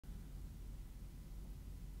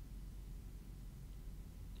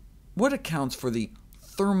What accounts for the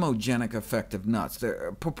thermogenic effect of nuts,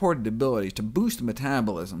 their purported ability to boost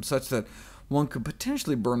metabolism such that one could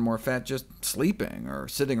potentially burn more fat just sleeping or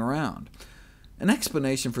sitting around? An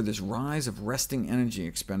explanation for this rise of resting energy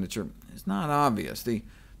expenditure is not obvious. The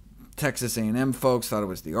Texas A&M folks thought it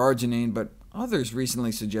was the arginine, but others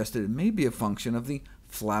recently suggested it may be a function of the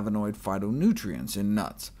flavonoid phytonutrients in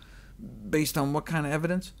nuts. Based on what kind of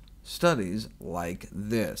evidence? Studies like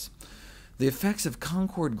this. The effects of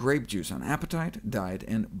Concord grape juice on appetite, diet,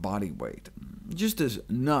 and body weight. Just as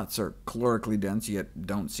nuts are calorically dense, yet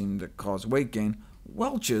don't seem to cause weight gain,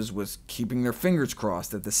 Welch's was keeping their fingers crossed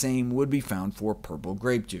that the same would be found for purple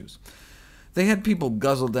grape juice. They had people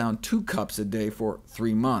guzzle down 2 cups a day for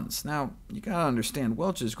 3 months. Now, you gotta understand,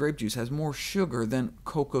 Welch's grape juice has more sugar than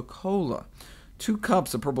Coca-Cola. 2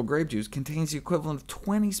 cups of purple grape juice contains the equivalent of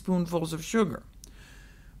 20 spoonfuls of sugar.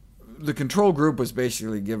 The control group was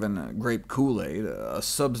basically given grape Kool-Aid, a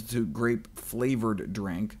substitute grape-flavored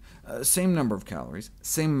drink, same number of calories,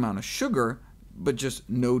 same amount of sugar, but just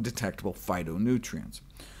no detectable phytonutrients.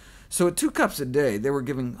 So at 2 cups a day, they were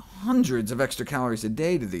giving hundreds of extra calories a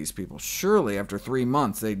day to these people. Surely after 3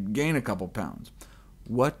 months, they'd gain a couple pounds.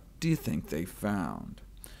 What do you think they found?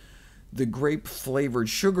 The grape-flavored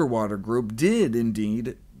sugar water group did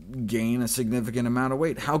indeed gain a significant amount of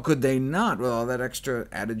weight. How could they not with all that extra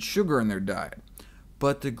added sugar in their diet?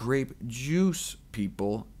 But the grape juice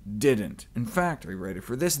people didn't. In fact, are you ready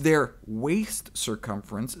for this? Their waist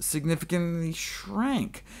circumference significantly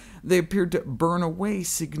shrank. They appeared to burn away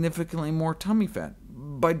significantly more tummy fat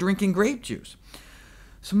by drinking grape juice.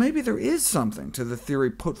 So maybe there is something to the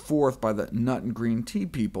theory put forth by the nut and green tea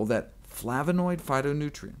people that flavonoid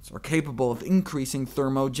phytonutrients are capable of increasing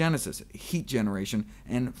thermogenesis, heat generation,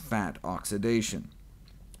 and fat oxidation.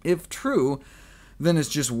 If true, then it's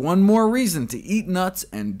just one more reason to eat nuts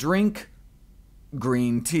and drink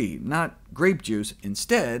green tea, not grape juice.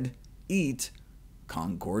 Instead, eat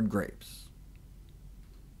Concord grapes.